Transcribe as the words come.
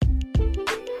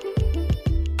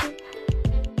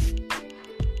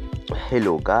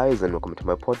Hello, guys, and welcome to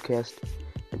my podcast.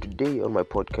 And today on my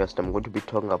podcast, I'm going to be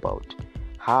talking about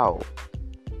how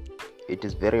it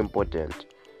is very important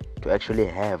to actually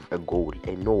have a goal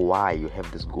and know why you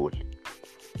have this goal.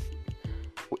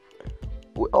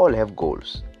 We all have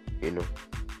goals,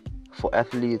 For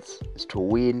athletes, it's to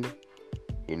win,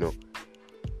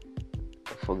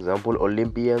 For example,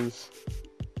 Olympians,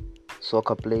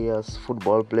 soccer players,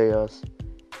 football players,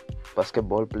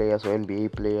 basketball players, or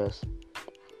NBA players.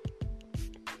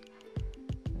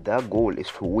 Their goal is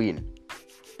to win,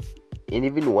 and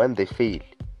even when they fail,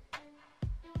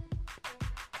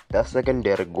 their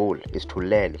secondary goal is to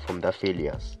learn from their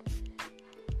failures.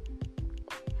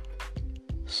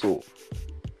 So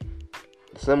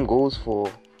the same goes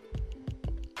for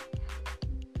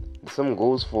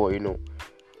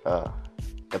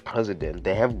the president.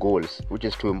 They have goals, which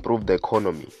is to improve the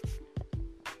economy.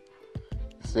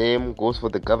 Same goes for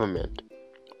the government.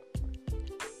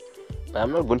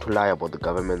 I'm not going to lie about the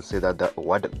government, say that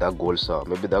what their goals are.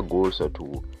 Maybe their goals are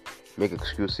to make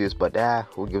excuses, but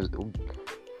who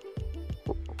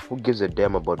gives a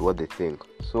damn about what they think?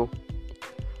 So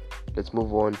let's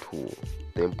move on to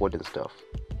the important stuff.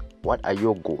 What are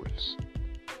your goals?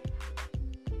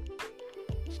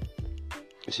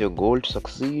 Is your goal to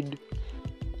succeed?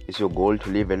 Is your goal to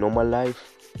live a normal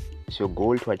life? Is your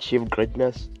goal to achieve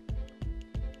greatness?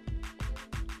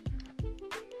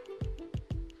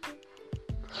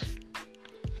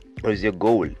 Or is your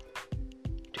goal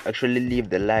to actually live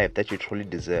the life that you truly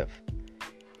deserve?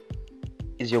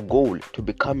 Is your goal to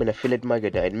become an affiliate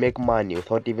marketer and make money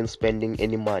without even spending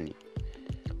any money?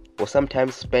 Or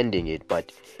sometimes spending it,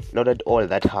 but not at all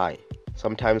that high.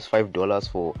 Sometimes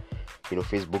 $5 for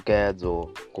Facebook ads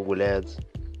or Google ads.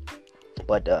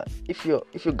 But if you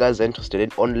guys are interested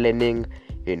in learning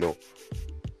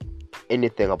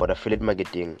anything about affiliate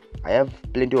marketing, I have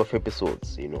plenty of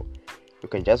episodes. You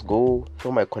can just go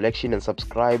through my collection and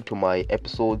subscribe to my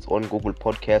episodes on Google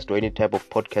Podcast or any type of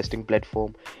podcasting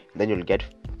platform. And then you'll get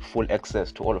full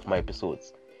access to all of my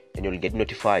episodes. And you'll get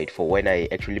notified for when I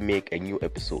actually make a new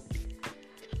episode.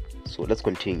 So let's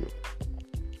continue.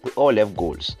 We all have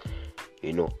goals.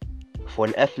 For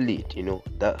an athlete, in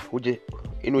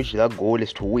which their goal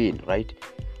is to win, right?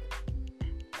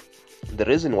 The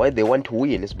reason why they want to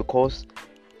win is because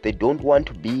they don't want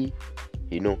to be,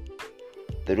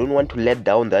 they don't want to let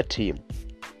down that team.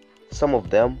 Some of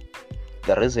them,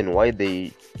 the reason why their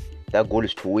goal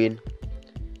is to win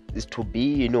is to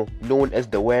be, known as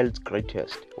the world's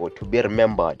greatest, or to be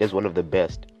remembered as one of the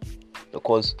best.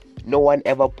 Because no one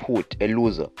ever put a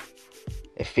loser,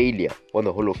 a failure on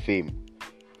the Hall of Fame,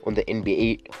 on the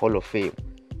NBA Hall of Fame,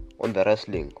 on the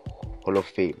Wrestling Hall of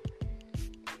Fame.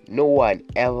 No one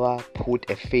ever put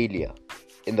a failure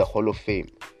in the Hall of Fame.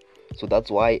 So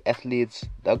that's why athletes,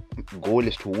 their goal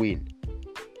is to win.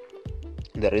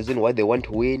 The reason why they want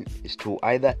to win is to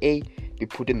either A, be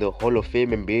put in the Hall of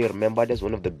Fame and be remembered as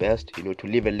one of the best, to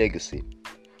leave a legacy.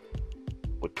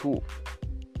 Or two,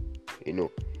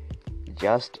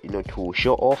 just, to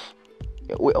show off.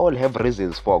 We all have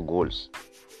reasons for our goals.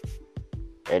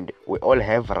 And we all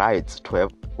have the rights to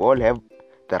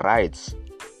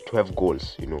have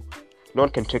goals, No one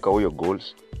can take away your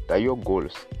goals. They're your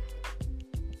goals.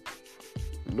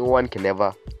 No one can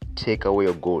ever take away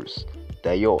your goals.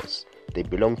 They're yours. They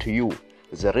belong to you.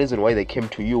 There's a reason why they came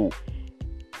to you.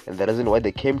 And the reason why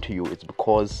they came to you is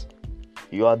because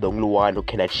you are the only one who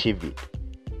can achieve it.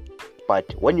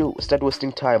 But when you start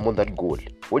wasting time on that goal,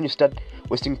 when you start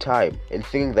wasting time and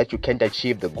thinking that you can't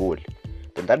achieve the goal,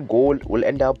 then that goal will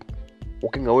end up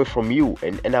walking away from you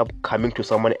and end up coming to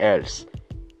someone else,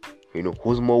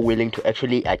 who's more willing to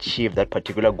actually achieve that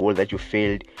particular goal that you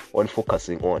failed on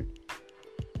focusing on.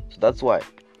 So that's why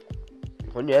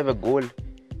when you have a goal,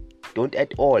 don't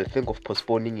at all think of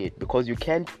postponing it, because you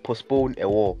can't postpone a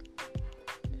war.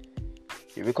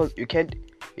 Because you can't,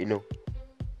 you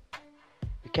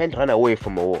can't run away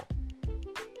from a war.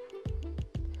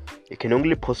 You can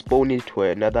only postpone it to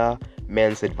another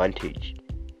man's advantage.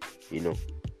 You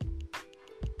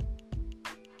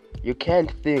can't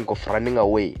think of running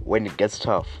away when it gets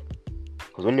tough.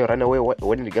 Because when you run away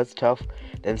when it gets tough,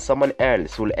 then someone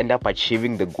else will end up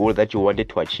achieving the goal that you wanted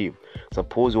to achieve.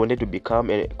 Suppose you wanted to become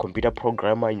a computer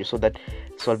programmer and you saw that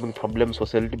solving problems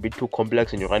was a little bit too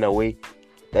complex and you ran away,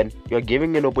 then you're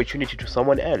giving an opportunity to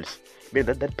someone else.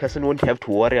 That person won't have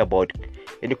to worry about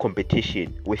any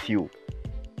competition with you.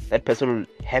 That person will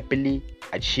happily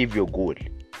achieve your goal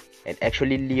and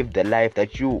actually live the life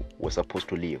that you were supposed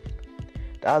to live.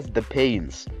 That's the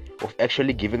pains of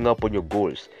actually giving up on your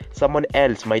goals. Someone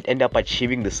else might end up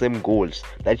achieving the same goals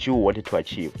that you wanted to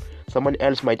achieve. Someone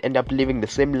else might end up living the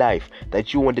same life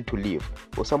that you wanted to live.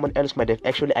 Or someone else might have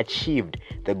actually achieved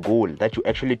the goal that you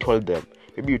actually told them.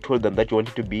 Maybe you told them that you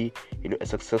wanted to be, a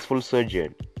successful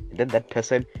surgeon. And then that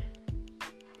person,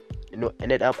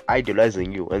 ended up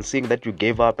idolizing you and seeing that you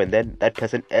gave up, and then that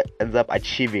person ends up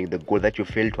achieving the goal that you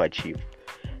failed to achieve.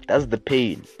 That's the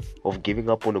pain of giving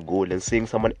up on a goal and seeing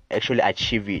someone actually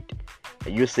achieve it,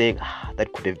 and you saying,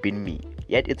 that could have been me.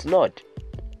 Yet it's not.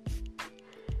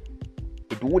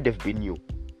 It would have been you.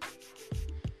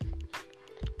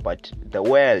 But the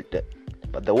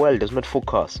world does not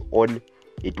focus on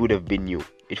it would have been you.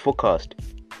 It focused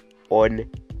on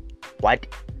what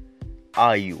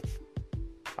are you?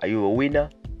 Are you a winner?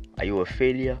 Are you a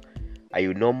failure? Are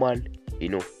you normal?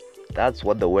 That's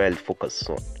what the world focuses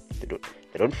on. They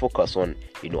don't focus on,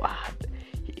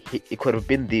 it could have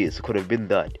been this, it could have been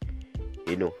that.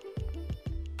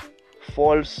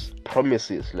 False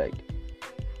promises like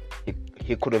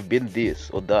he could have been this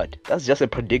or that. That's just a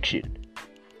prediction.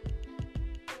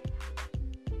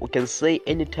 We can say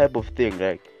any type of thing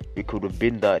like it could have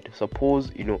been that.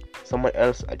 Suppose someone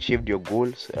else achieved your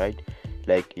goals, right?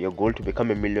 Like your goal to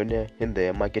become a millionaire in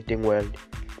the marketing world,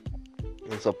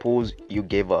 and suppose you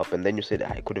gave up and then you said,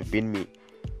 it could have been me.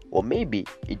 Or maybe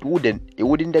it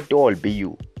wouldn't at all be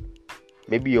you.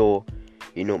 Maybe you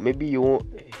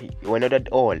were not at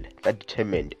all that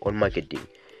determined on marketing.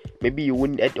 Maybe you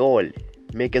wouldn't at all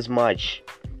make as much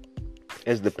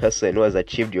as the person who has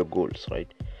achieved your goals,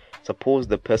 right? Suppose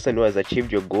the person who has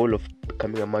achieved your goal of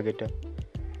becoming a marketer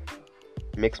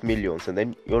makes millions, and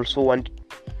then you also want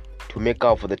to make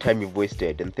up for the time you've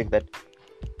wasted and think that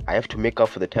I have to make up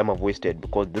for the time I've wasted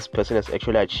because this person has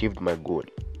actually achieved my goal.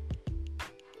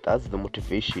 That's the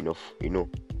motivation of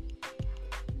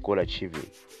goal achieving.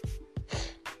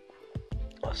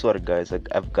 Sorry guys,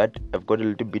 I've got a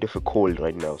little bit of a cold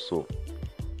right now, so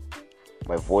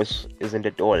my voice isn't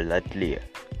at all that clear.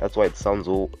 That's why it sounds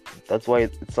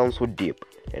so deep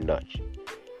and harsh.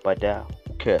 But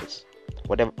who cares?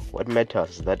 What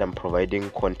matters is that I'm providing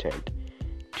content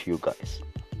to you guys.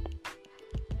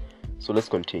 So let's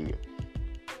continue.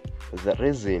 There's a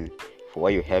reason for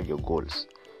why you have your goals.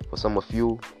 For some of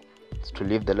you, it's to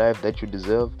live the life that you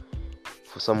deserve.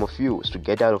 For some of you, it's to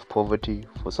get out of poverty.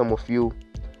 For some of you,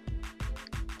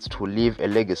 it's to leave a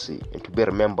legacy and to be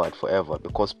remembered forever,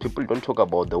 because people don't talk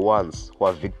about the ones who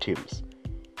are victims.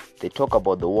 They talk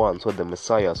about the ones who are the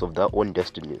messiahs of their own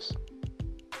destinies.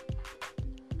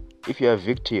 If you're a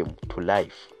victim to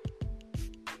life,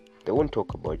 they won't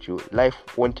talk about you. Life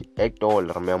won't at all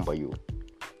remember you.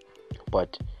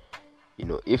 But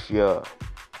if you're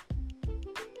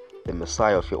the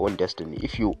messiah of your own destiny,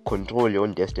 if you control your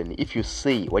own destiny, if you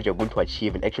say what you're going to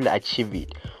achieve and actually achieve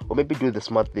it, or maybe do the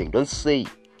smart thing, don't say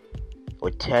or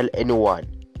tell anyone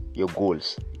your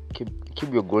goals.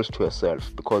 Keep your goals to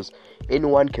yourself, because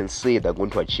anyone can say they're going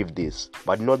to achieve this,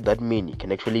 but not that many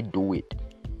can actually do it.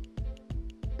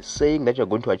 Saying that you're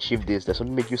going to achieve this does not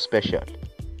make you special,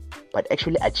 but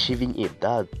actually achieving it,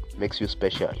 that makes you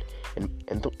special.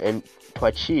 And to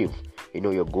achieve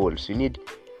your goals, you need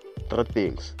 3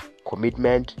 things: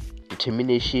 commitment,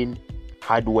 determination,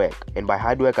 hard work. And by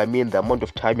hard work, I mean the amount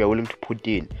of time you're willing to put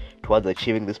in towards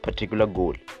achieving this particular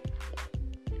goal.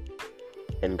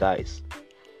 And guys,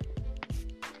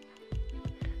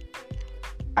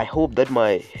 I hope that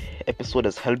my episode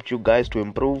has helped you guys to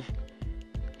improve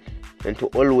and to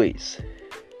always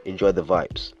enjoy the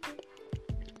vibes.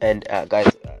 And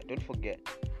guys, don't forget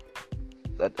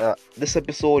that this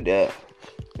episode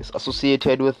is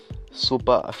associated with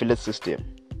Super Affiliate System.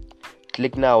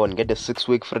 Click now and get a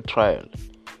 6-week free trial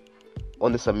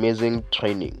on this amazing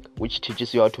training, which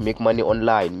teaches you how to make money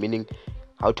online, meaning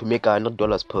how to make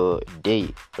 $100 per day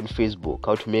on Facebook,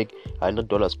 how to make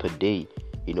 $100 per day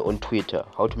on Twitter,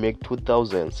 how to make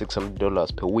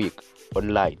 $2,600 per week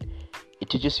online. It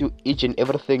teaches you each and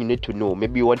everything you need to know.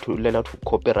 Maybe you want to learn how to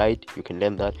copyright, you can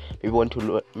learn that.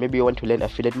 Maybe you want to learn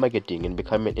affiliate marketing and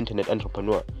become an internet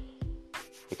entrepreneur.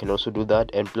 You can also do that,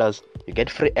 and plus you get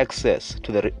free access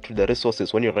to the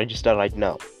resources when you register right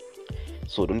now.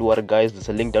 So don't worry guys, there's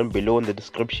a link down below in the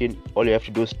description. All you have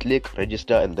to do is click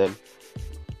register and then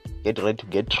get ready to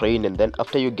get trained. And then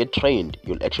after you get trained,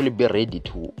 you'll actually be ready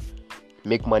to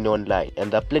make money online.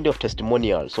 And there are plenty of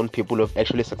testimonials on people who have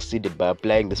actually succeeded by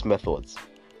applying these methods.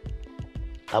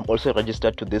 I'm also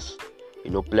registered to this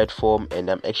platform,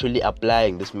 and I'm actually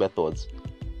applying these methods,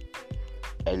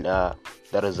 and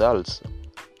the results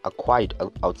are quite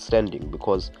outstanding,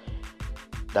 because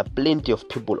there are plenty of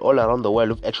people all around the world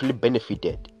who've actually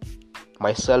benefited,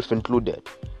 myself included.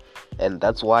 And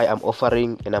that's why I'm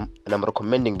offering and I'm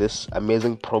recommending this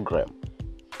amazing program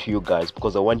to you guys,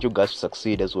 because I want you guys to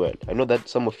succeed as well. I know that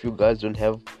some of you guys don't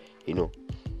have,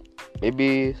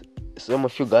 maybe some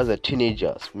of you guys are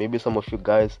teenagers, maybe some of you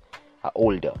guys are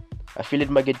older. Affiliate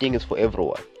marketing is for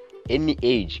everyone. Any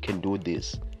age can do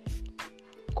this.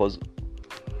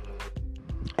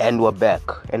 And we're back.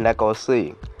 And like I was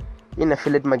saying, in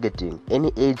affiliate marketing,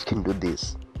 any age can do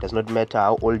this. Does not matter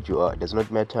how old you are. Does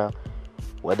not matter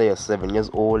whether you're 7 years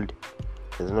old.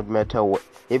 Does not matter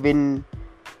even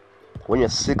when you're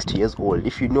 60 years old.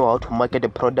 If you know how to market a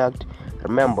product,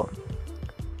 remember,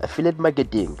 affiliate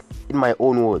marketing, in my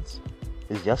own words,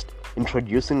 is just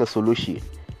introducing a solution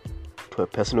to a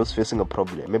person who's facing a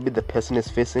problem. Maybe the person is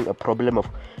facing a problem of,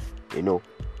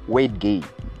 weight gain,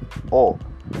 or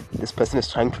this person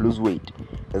is trying to lose weight.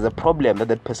 There's a problem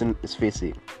that person is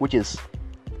facing, which is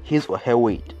his or her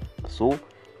weight. So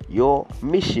your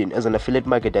mission as an affiliate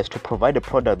marketer is to provide a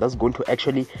product that's going to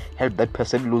actually help that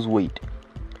person lose weight.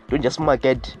 Don't just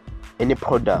market any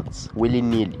products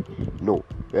willy-nilly. No,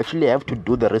 you actually have to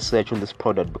do the research on this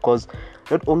product, because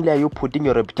not only are you putting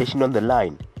your reputation on the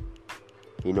line,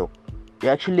 you're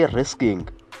actually risking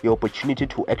your opportunity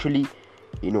to actually,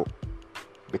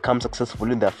 become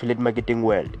successful in the affiliate marketing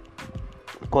world.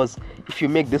 Because if you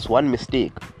make this one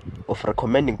mistake of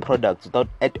recommending products without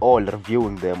at all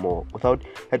reviewing them, or without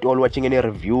at all watching any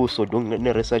reviews or doing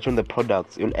any research on the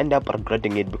products, you'll end up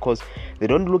regretting it, because they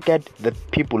don't look at the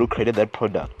people who created that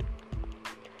product.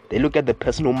 They look at the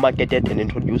person who marketed and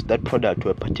introduced that product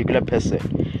to a particular person,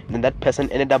 and then that person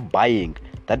ended up buying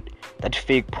that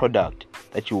fake product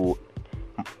that you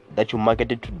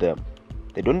marketed to them.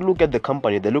 They don't look at the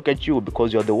company, they look at you,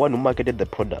 because you're the one who marketed the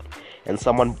product, and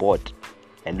someone bought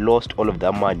and lost all of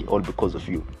their money all because of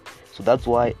you. So that's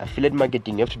why affiliate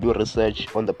marketing, you have to do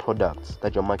research on the products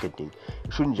that you're marketing.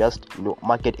 You shouldn't just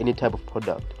market any type of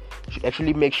product. You should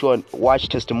actually make sure and watch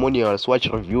testimonials, watch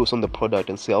reviews on the product,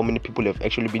 and see how many people have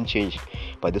actually been changed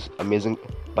by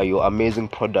your amazing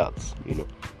products.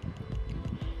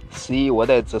 See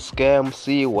whether it's a scam,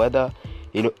 see whether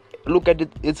look at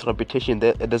its reputation.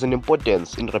 There's an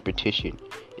importance in reputation.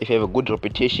 If you have a good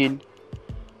reputation,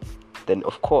 then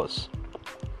of course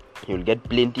you'll get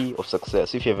plenty of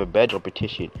success. If you have a bad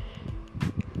reputation,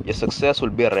 your success will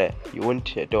be rare. You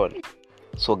won't at all.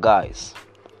 So guys,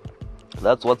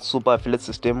 that's what Super Affiliate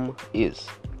System is.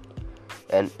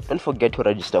 And don't forget to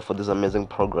register for this amazing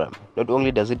program. Not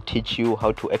only does it teach you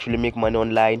how to actually make money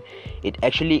online, it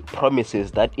actually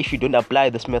promises that if you don't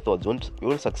apply this method, you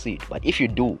won't succeed. But if you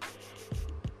do,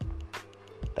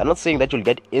 they're not saying that you'll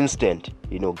get instant,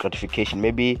 gratification.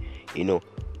 Maybe,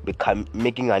 become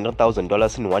making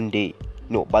 $100,000 in one day.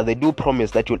 No, but they do promise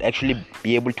that you'll actually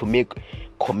be able to make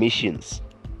commissions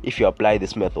if you apply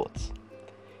these methods.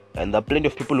 And there are plenty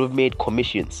of people who've made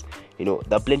commissions. There's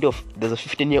a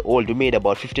 15-year-old who made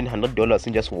about $1,500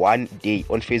 in just one day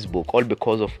on Facebook, all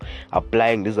because of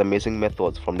applying these amazing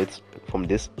methods from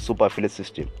this super affiliate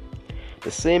system.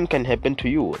 The same can happen to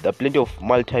you. There are plenty of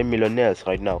multi-millionaires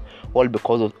right now, all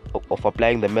because of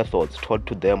applying the methods taught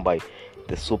to them by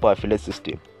the super affiliate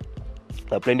system.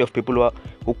 There are plenty of people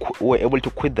who were able to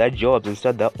quit their jobs and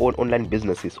start their own online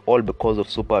businesses, all because of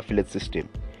super affiliate system,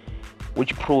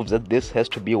 which proves that this has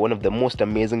to be one of the most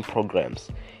amazing programs.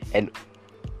 And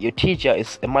your teacher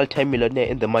is a multi-millionaire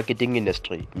in the marketing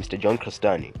industry, Mr. John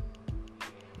Crestani,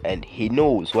 and he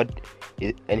knows what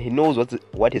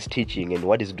he's teaching and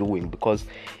what he's doing, because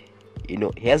he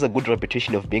has a good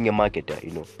reputation of being a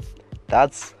marketer.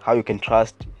 That's how you can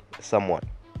trust someone,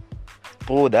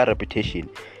 through that reputation.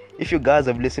 If you guys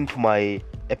have listened to my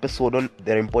episode on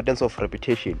the importance of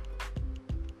reputation,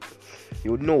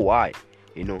 you would know why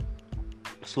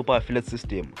super affiliate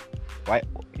system, why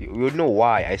you would know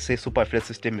why I say super affiliate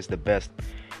system is the best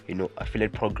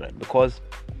affiliate program. Because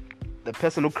the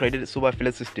person who created the super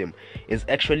affiliate system is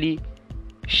actually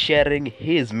sharing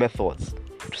his methods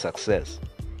to success.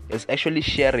 Is actually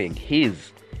sharing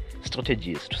his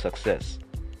strategies to success.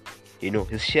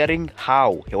 He's sharing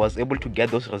how he was able to get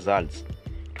those results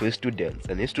to his students,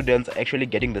 and his students are actually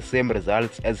getting the same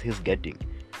results as he's getting.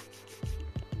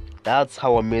 That's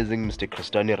how amazing Mr.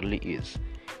 Crestani really is.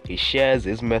 He shares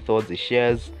his methods, he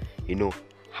shares,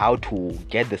 how to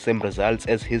get the same results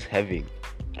as he's having,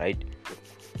 right?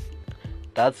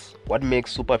 That's what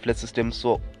makes Super Affiliate System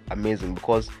so amazing,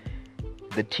 because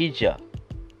the teacher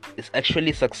is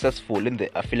actually successful in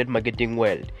the affiliate marketing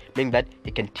world, meaning that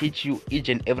he can teach you each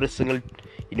and every single,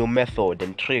 method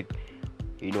and trick,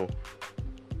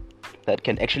 that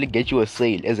can actually get you a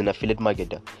sale as an affiliate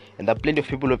marketer. And there are plenty of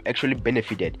people who have actually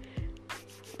benefited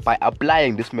by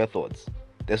applying these methods.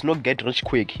 There's no get rich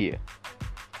quick here.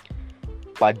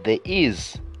 but there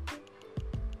is,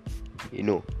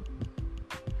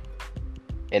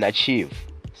 and achieve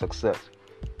success.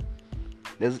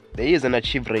 There is an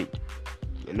achieve rate.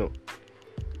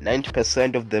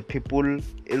 90% of the people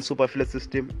in super affiliate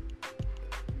system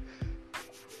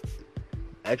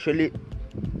actually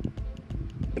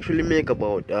make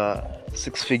about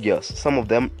 6 figures, some of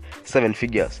them 7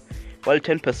 figures, while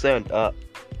 10% are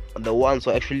the ones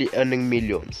who are actually earning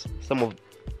millions.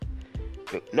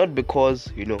 Not because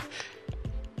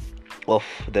of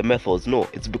the methods, no,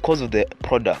 it's because of the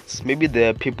products. Maybe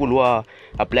the people who are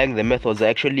applying the methods are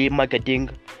actually marketing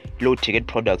low ticket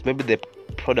products. Maybe the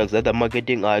products that they're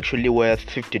marketing are actually worth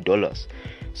 $50,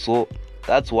 so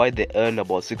that's why they earn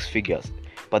about 6 figures.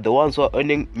 But the ones who are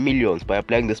earning millions by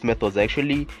applying these methods are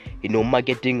actually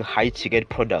marketing high ticket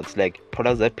products, like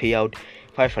products that pay out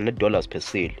 $500 per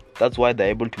sale. That's why they're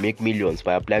able to make millions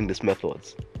by applying these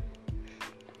methods.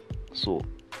 So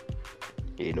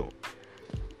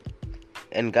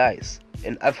and guys,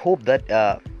 and I've hoped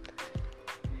that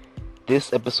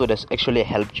this episode has actually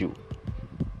helped you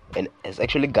and has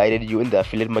actually guided you in the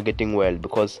affiliate marketing world,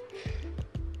 because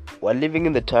we're living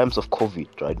in the times of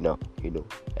COVID right now,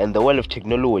 and the world of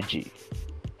technology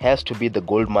has to be the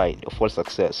gold mine of all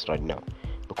success right now,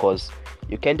 because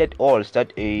you can't at all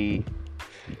start a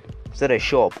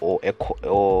shop or a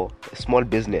small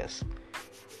business.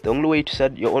 The only way to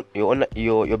start your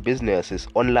business is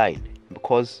online,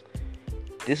 because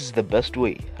this is the best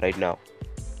way right now.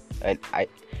 And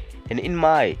in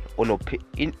my own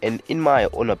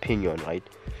opinion, right,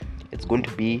 it's going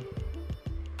to be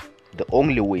the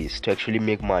only ways to actually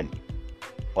make money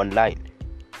online.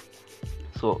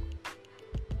 So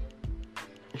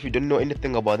if you don't know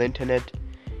anything about the internet,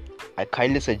 I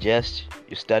kindly suggest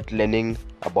you start learning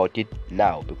about it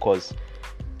now, because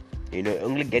you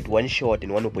only get one shot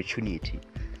and one opportunity,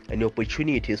 and the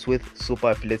opportunity is with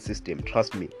super affiliate system.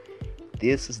 Trust me,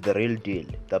 this is the real deal.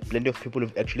 There are plenty of people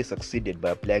who've actually succeeded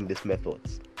by applying these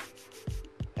methods.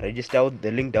 Register with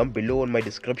the link down below in my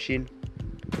description.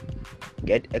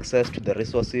 Get access to the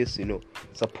resources.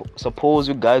 Suppose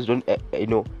you guys don't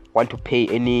want to pay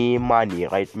any money,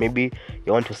 right? Maybe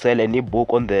you want to sell any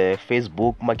book on the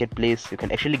Facebook marketplace. You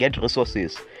can actually get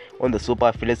resources on the super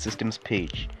affiliate systems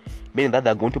page, meaning that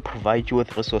they're going to provide you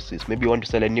with resources. Maybe you want to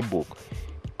sell any book,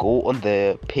 go on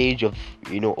the page of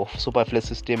super affiliate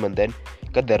system and then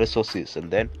get the resources, and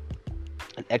then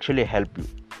actually help you.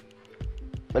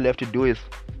 All you have to do is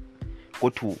go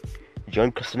to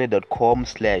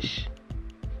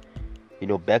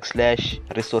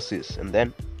johnchristiane.com/resources, and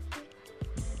then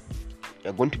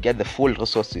you're going to get the full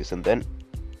resources. And then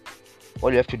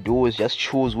all you have to do is just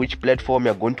choose which platform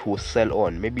you're going to sell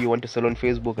on. Maybe you want to sell on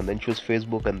Facebook, and then choose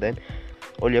Facebook, and then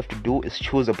all you have to do is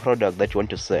choose a product that you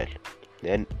want to sell.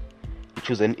 Then you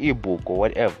choose an ebook or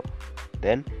whatever,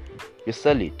 then you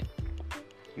sell it.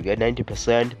 You get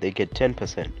 90%, they get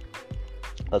 10%.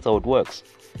 That's how it works.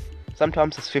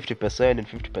 Sometimes it's 50% and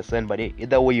 50%, but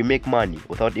either way you make money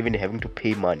without even having to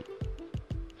pay money.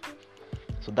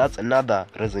 So that's another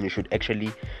reason you should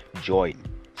actually join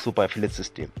super affiliate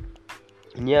system.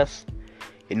 And yes,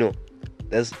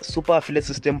 there's super affiliate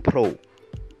system pro,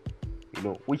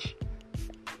 which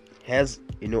has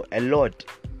a lot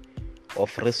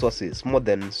of resources, more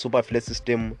than super affiliate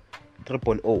system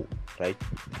 3.0, right?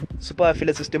 Super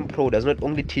affiliate system pro does not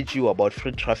only teach you about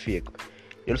free traffic,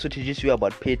 it also teaches you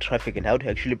about paid traffic and how to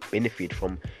actually benefit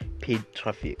from paid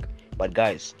traffic. But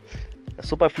guys, a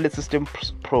super affiliate system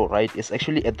pro, right, is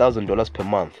actually $1,000 per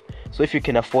month. So if you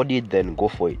can afford it, then go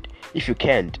for it. If you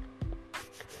can't,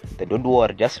 then don't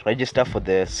worry, just register for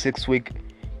the 6-week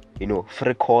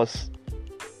free course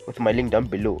with my link down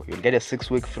below. You'll get a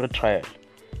 6-week free trial.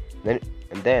 Then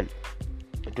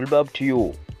it will be up to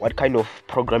you what kind of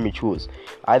program you choose.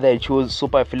 Either you choose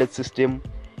super affiliate system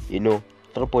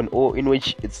 3.0, in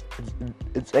which it's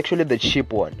actually the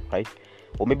cheap one, right?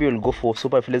 Or maybe you'll go for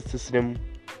super affiliate system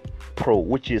pro,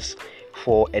 which is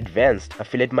for advanced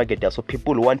affiliate marketers. So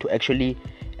people who want to actually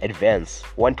advance,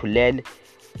 want to learn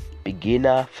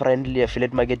beginner friendly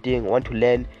affiliate marketing, want to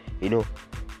learn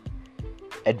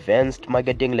advanced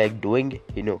marketing, like doing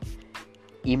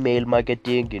email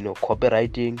marketing,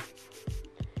 copywriting,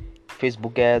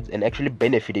 Facebook ads, and actually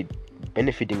benefiting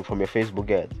from your Facebook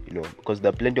ads, because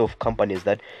there are plenty of companies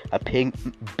that are paying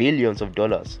billions of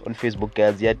dollars on Facebook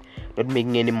ads yet not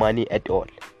making any money at all.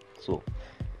 So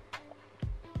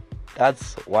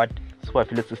that's what super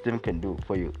affiliate system can do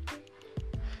for you.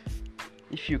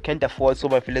 If you can't afford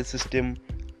super affiliate system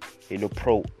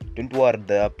pro, don't worry,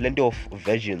 there are plenty of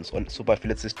versions on super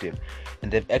affiliate system,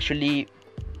 and they've actually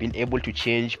been able to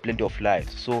change plenty of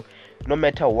lives. So no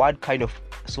matter what kind of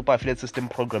super affiliate system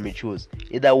program you choose,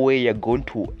 either way you're going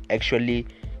to actually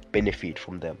benefit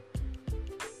from them.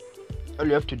 All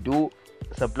you have to do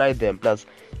is apply them. Plus,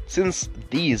 since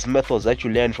these methods that you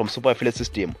learn from super affiliate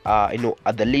system are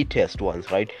the latest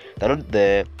ones, right? They're not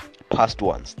the past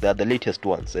ones, they are the latest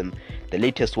ones, and the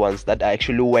latest ones that are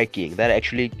actually working, that are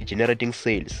actually generating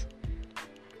sales.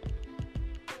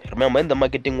 Remember, in the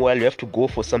marketing world, you have to go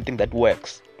for something that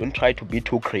works. Don't try to be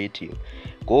too creative.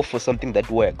 Go for something that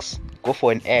works. Go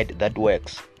for an ad that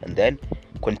works, and then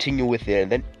continue with it.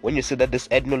 And then when you see that this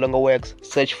ad no longer works,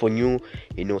 search for new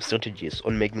strategies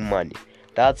on making money.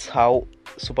 That's how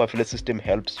super affiliate system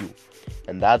helps you,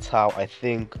 and that's why I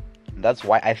think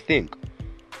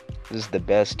this is the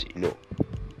best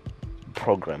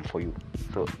program for you.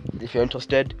 So if you're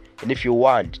interested, and if you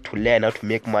want to learn how to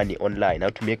make money online, how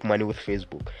to make money with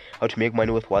Facebook, how to make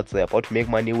money with WhatsApp, how to make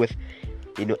money with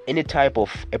any type of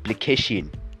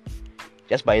application,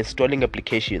 just by installing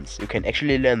applications, you can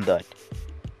actually learn that.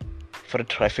 Free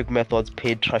traffic methods,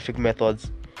 paid traffic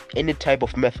methods, any type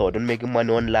of method on making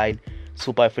money online,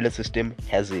 super affiliate system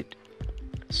has it.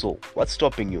 So what's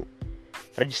stopping you?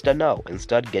 Register now and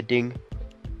start getting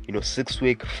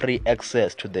 6-week free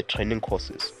access to the training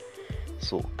courses.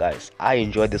 So guys, I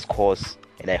enjoyed this course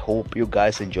and I hope you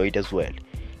guys enjoy it as well.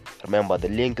 Remember, the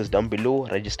link is down below.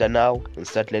 Register now and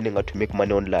start learning how to make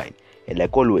money online. And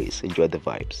like always, enjoy the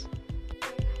vibes.